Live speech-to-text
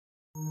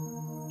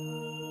Writing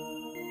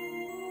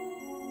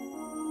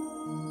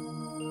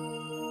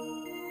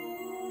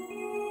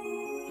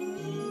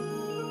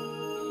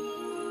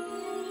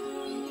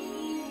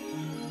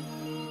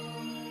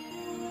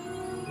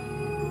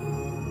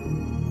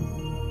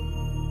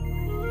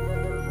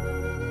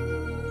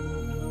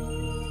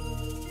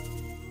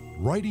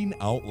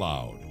Out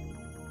Loud,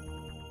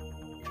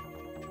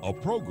 a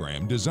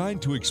program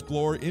designed to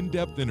explore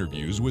in-depth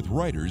interviews with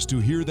writers to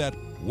hear that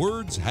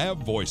words have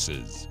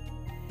voices.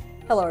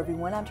 Hello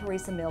everyone, I'm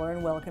Teresa Miller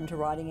and welcome to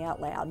Writing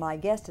Out Loud. My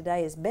guest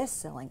today is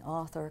best-selling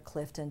author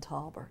Clifton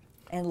Taulbert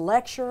and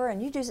lecturer,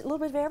 and you do a little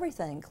bit of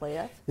everything,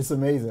 Cliff. It's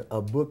amazing. A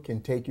book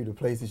can take you to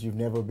places you've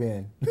never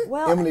been.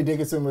 Well, Emily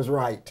Dickinson was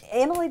right.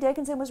 Emily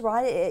Dickinson was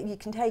right. You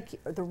can take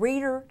the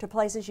reader to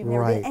places you've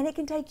never been, and it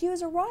can take you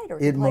as a writer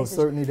to It most places.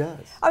 certainly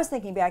does. I was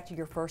thinking back to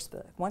your first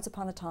book, Once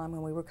Upon a Time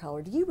When We Were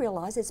Colored. Do you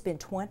realize it's been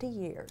 20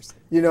 years?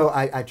 You know,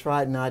 I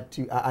tried not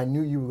to. I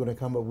knew you were going to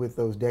come up with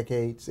those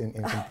decades and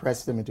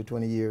compress them into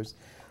 20 years.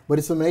 But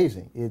it's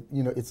amazing.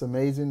 It's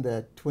amazing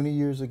that 20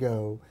 years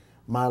ago,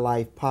 my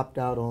life popped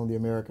out on the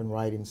American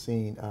writing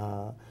scene,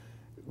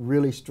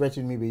 really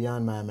stretching me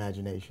beyond my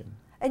imagination.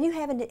 And you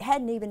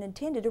hadn't even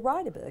intended to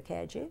write a book,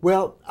 had you?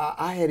 Well,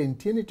 I had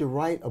intended to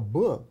write a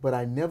book, but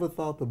I never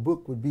thought the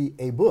book would be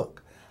a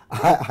book.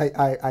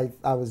 I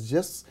was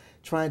just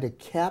trying to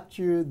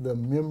capture the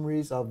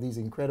memories of these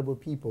incredible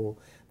people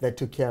that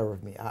took care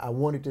of me. I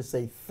wanted to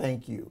say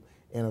thank you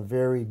in a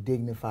very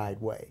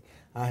dignified way.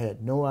 I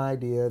had no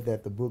idea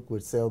that the book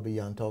would sell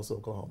beyond Tulsa,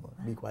 Oklahoma,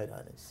 to be quite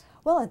honest.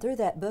 Well, and through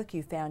that book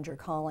you found your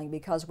calling,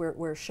 because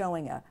we're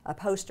showing a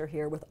poster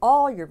here with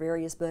all your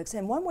various books,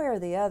 and one way or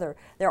the other,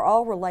 they're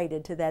all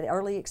related to that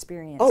early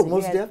experience. Oh,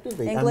 most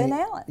definitely. In Glen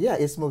Allen. Yeah,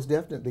 it's most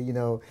definitely,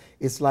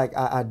 it's like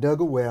I dug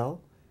a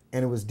well,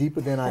 and it was deeper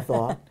than I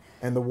thought,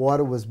 and the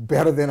water was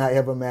better than I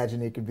ever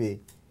imagined it could be.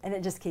 And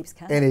it just keeps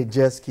coming. And it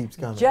just keeps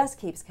coming. Just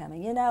keeps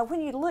coming. You know,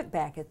 when you look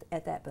back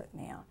at that book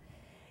now,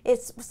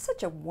 it's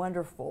such a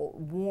wonderful,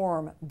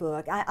 warm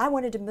book. I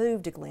wanted to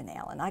move to Glen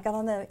Allen. I got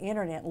on the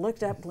internet and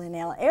looked up Glen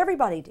Allen.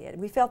 Everybody did.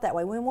 We felt that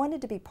way. We wanted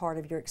to be part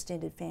of your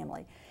extended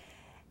family.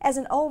 As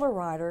an older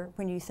writer,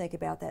 when you think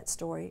about that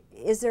story,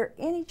 is there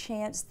any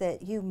chance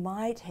that you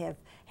might have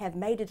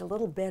made it a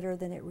little better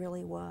than it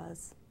really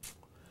was?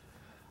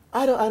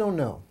 I don't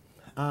know.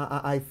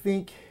 I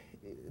think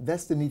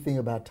that's the neat thing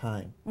about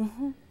time.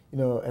 Mm-hmm. You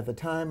know, at the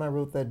time I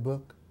wrote that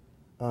book,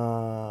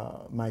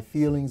 my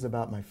feelings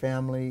about my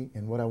family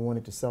and what I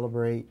wanted to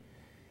celebrate,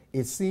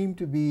 it seemed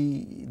to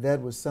be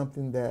that was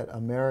something that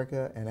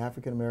America and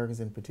African Americans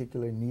in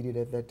particular needed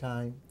at that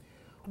time.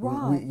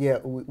 Right.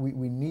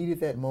 We needed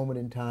that moment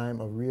in time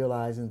of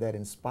realizing that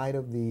in spite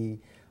of the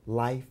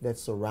life that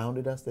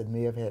surrounded us that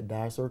may have had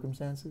dire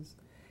circumstances,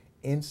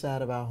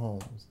 inside of our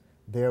homes,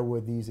 there were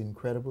these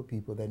incredible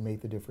people that made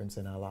the difference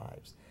in our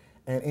lives.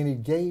 And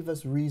it gave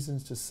us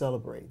reasons to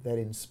celebrate that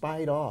in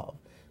spite of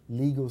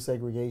legal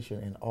segregation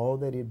and all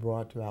that it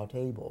brought to our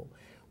table,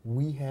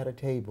 we had a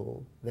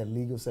table that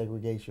legal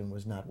segregation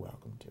was not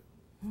welcome to.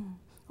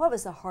 What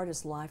was the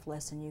hardest life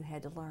lesson you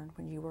had to learn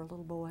when you were a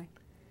little boy?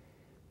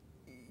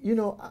 You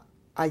know,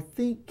 I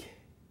think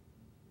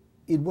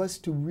it was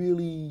to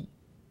really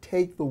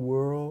take the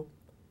world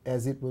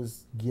as it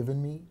was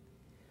given me.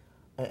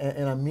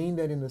 And I mean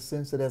that in the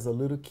sense that as a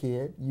little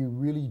kid, you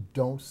really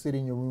don't sit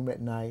in your room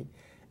at night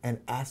and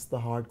ask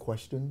the hard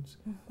questions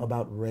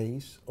about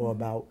race or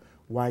about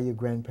why your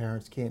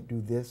grandparents can't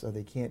do this or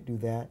they can't do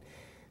that.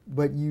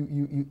 But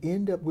you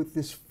end up with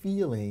this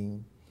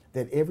feeling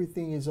that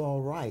everything is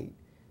all right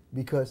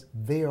because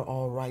they are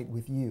all right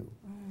with you.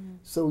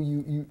 So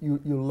you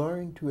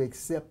learn to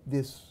accept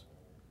this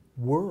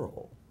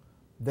world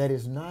that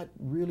is not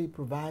really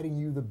providing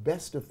you the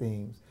best of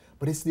things,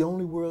 but it's the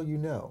only world you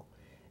know.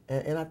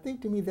 And I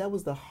think to me that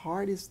was the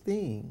hardest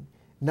thing,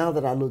 now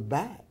that I look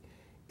back,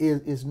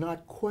 is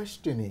not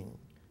questioning,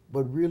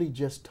 but really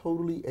just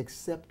totally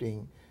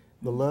accepting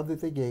the love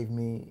that they gave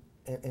me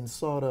and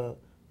sort of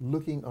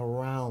looking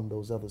around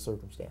those other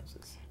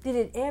circumstances. Did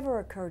it ever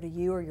occur to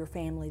you or your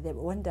family that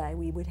one day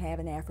we would have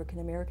an African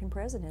American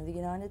president of the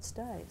United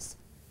States?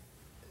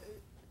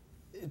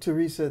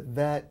 Teresa,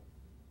 that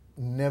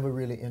never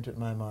really entered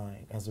my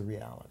mind as a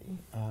reality.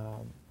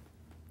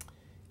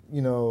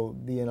 You know,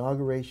 the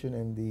inauguration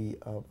and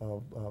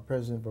of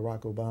President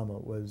Barack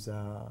Obama was,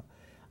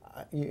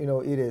 you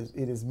know, it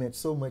has meant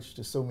so much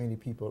to so many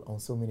people on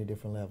so many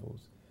different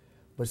levels.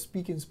 But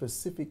speaking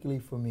specifically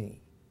for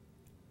me,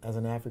 as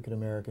an African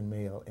American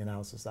male in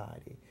our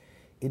society,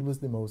 it was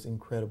the most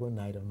incredible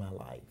night of my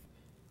life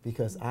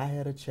because I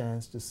had a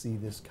chance to see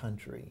this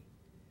country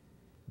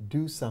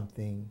do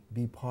something,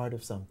 be part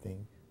of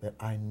something that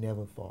I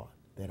never thought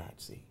that I'd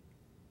see.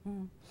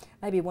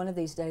 Maybe one of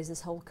these days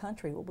this whole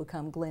country will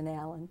become Glen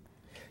Allen.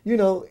 You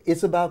know,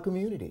 it's about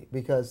community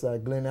because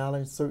Glen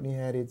Allen certainly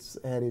had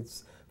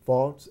its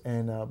faults,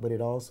 and but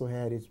it also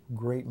had its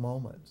great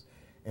moments.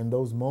 And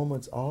those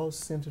moments all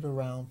centered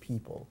around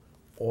people,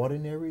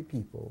 ordinary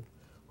people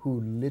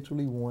who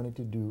literally wanted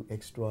to do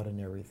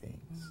extraordinary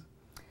things.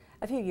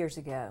 A few years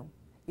ago,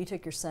 you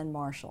took your son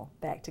Marshall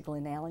back to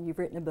Glen Allen. You've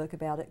written a book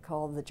about it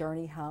called The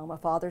Journey Home, A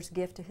Father's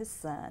Gift to His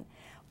Son.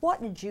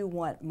 What did you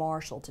want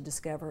Marshall to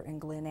discover in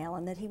Glen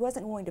Allen that he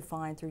wasn't going to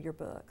find through your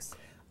books?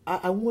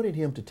 I wanted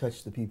him to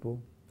touch the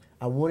people.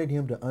 I wanted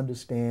him to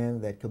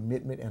understand that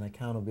commitment and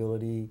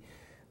accountability,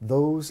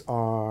 those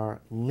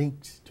are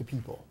linked to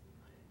people.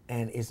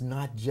 And it's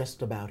not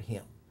just about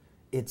him.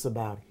 It's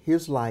about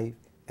his life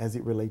as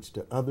it relates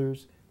to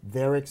others,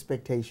 their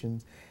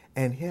expectations,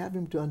 and have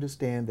him to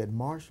understand that,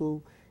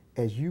 Marshall,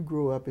 as you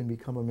grow up and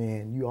become a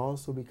man, you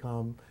also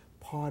become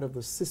part of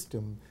a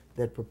system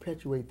that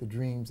perpetuate the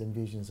dreams and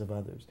visions of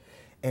others.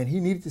 And he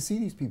needed to see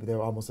these people. They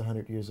were almost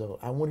 100 years old.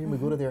 I wanted him to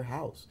go to their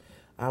house.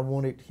 I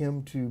wanted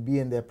him to be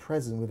in their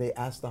presence where they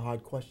ask the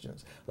hard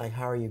questions, like,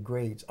 how are your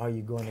grades? Are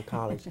you going to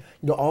college?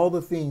 All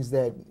the things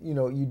that,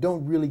 you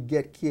don't really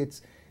get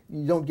kids,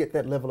 you don't get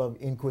that level of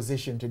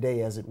inquisition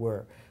today, as it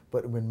were.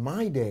 But in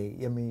my day,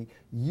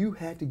 you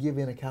had to give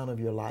an account of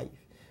your life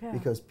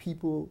because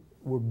people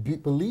were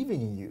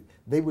believing in you.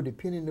 They were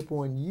depending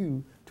upon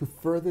you to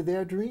further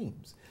their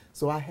dreams.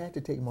 So I had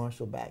to take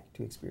Marshall back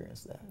to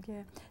experience that.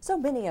 Yeah. So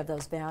many of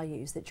those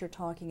values that you're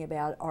talking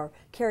about are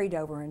carried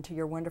over into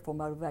your wonderful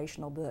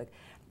motivational book,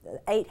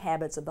 8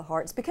 Habits of the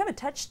Heart. It's become a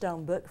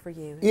touchstone book for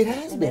you. It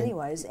has been. In many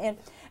ways. And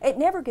it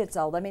never gets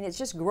old. It's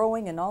just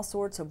growing in all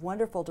sorts of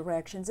wonderful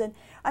directions. And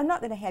I'm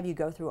not going to have you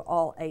go through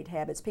all 8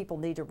 habits. People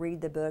need to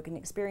read the book and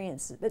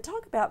experience it. But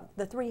talk about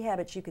the 3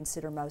 habits you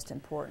consider most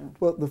important.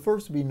 Well, the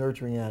first would be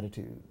nurturing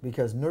attitude,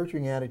 because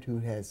nurturing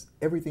attitude has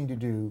everything to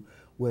do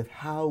with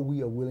how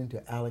we are willing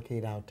to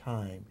allocate our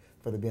time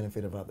for the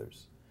benefit of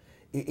others.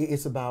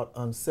 It's about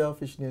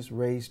unselfishness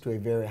raised to a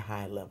very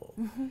high level.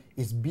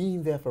 It's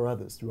being there for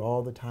others through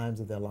all the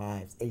times of their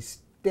lives, a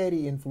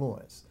steady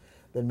influence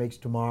that makes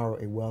tomorrow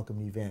a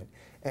welcome event.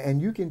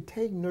 And you can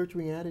take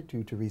nurturing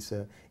attitude,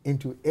 Teresa,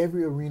 into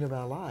every arena of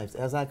our lives,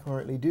 as I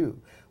currently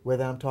do,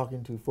 whether I'm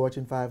talking to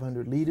Fortune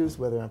 500 leaders,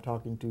 whether I'm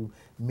talking to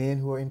men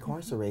who are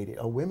incarcerated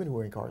or women who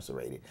are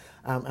incarcerated.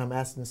 I'm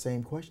asking the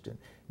same question.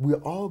 We're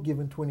all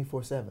given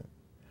 24/7.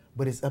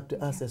 But it's up to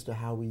us as to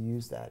how we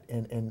use that.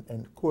 And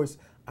of course,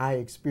 I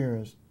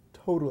experienced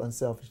total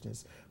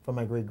unselfishness from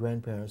my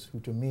great-grandparents, who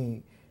to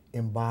me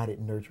embodied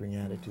nurturing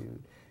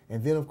attitude.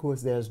 And then of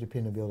course there's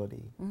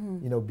dependability,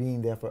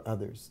 being there for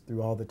others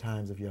through all the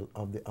times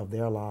of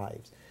their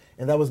lives.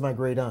 And that was my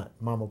great aunt,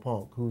 Mama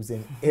Punk, who's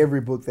in every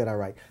book that I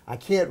write. I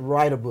can't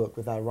write a book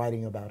without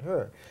writing about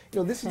her.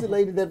 This is a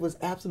lady that was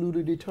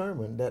absolutely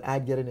determined that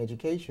I'd get an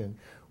education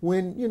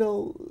when,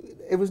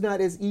 it was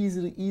not as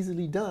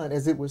easily done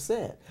as it was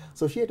said.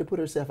 So she had to put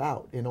herself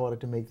out in order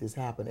to make this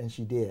happen, and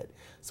she did.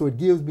 So it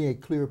gives me a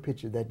clear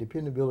picture that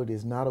dependability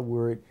is not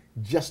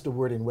just a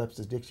word in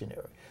Webster's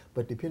dictionary,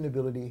 but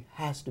dependability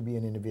has to be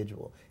an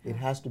individual. It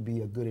has to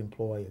be a good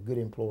employee, a good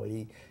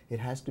employee. It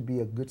has to be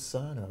a good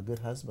son or a good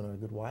husband or a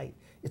good wife.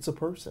 It's a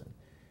person.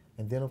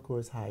 And then, of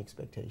course, high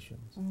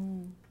expectations.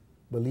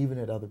 Believing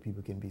that other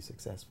people can be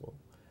successful.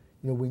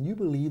 When you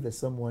believe that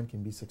someone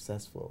can be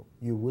successful,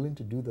 you're willing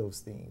to do those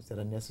things that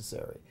are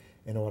necessary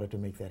in order to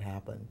make that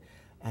happen.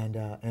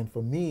 And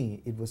for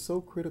me, it was so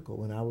critical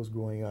when I was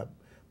growing up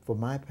for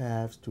my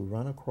paths to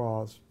run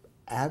across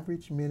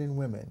average men and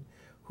women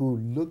who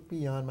looked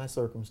beyond my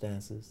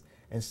circumstances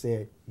and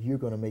said, you're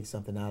going to make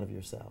something out of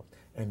yourself,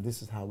 and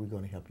this is how we're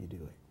going to help you do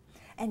it.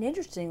 And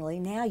interestingly,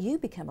 now you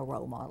become a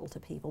role model to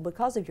people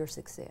because of your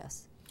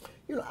success.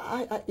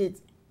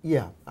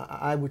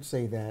 I would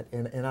say that,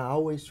 and I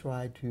always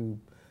try to,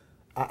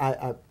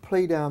 I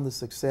play down the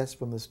success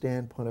from the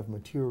standpoint of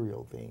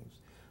material things,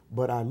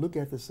 but I look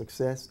at the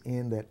success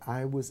in that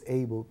I was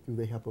able, through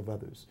the help of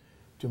others,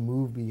 to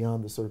move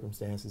beyond the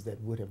circumstances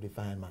that would have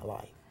defined my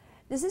life.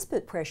 Does this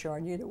put pressure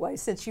on you in a way,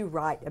 since you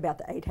write about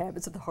the 8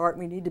 habits of the heart,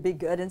 we need to be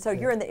good, and so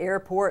you're in the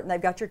airport and they've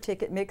got your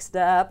ticket mixed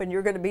up and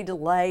you're going to be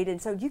delayed,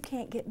 and so you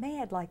can't get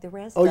mad like the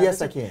rest of us? Oh,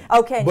 yes, I can.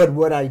 Okay. But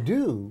what I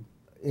do,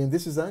 and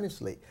this is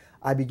honestly,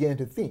 I began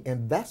to think,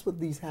 and that's what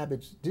these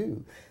habits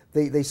do.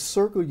 They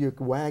circle your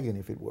wagon,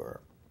 if it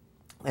were.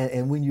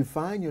 And when you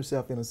find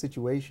yourself in a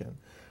situation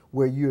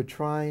where you're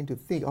trying to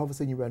think, all of a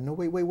sudden you realize, no,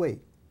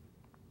 wait.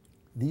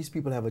 These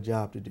people have a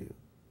job to do.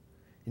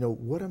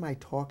 What am I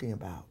talking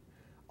about?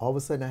 All of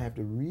a sudden I have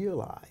to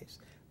realize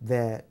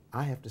that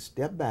I have to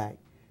step back,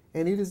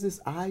 and it is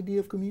this idea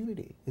of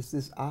community. It's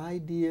this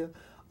idea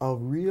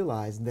of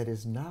realizing that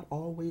it's not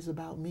always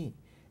about me.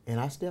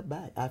 And I step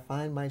back. I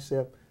find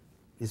myself,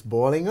 it's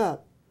boiling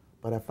up,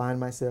 but I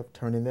find myself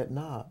turning that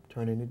knob,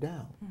 turning it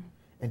down.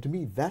 And to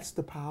me, that's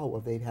the power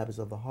of the 8 habits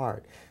of the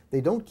heart. They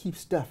don't keep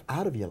stuff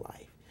out of your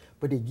life,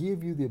 but they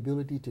give you the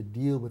ability to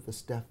deal with the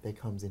stuff that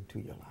comes into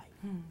your life.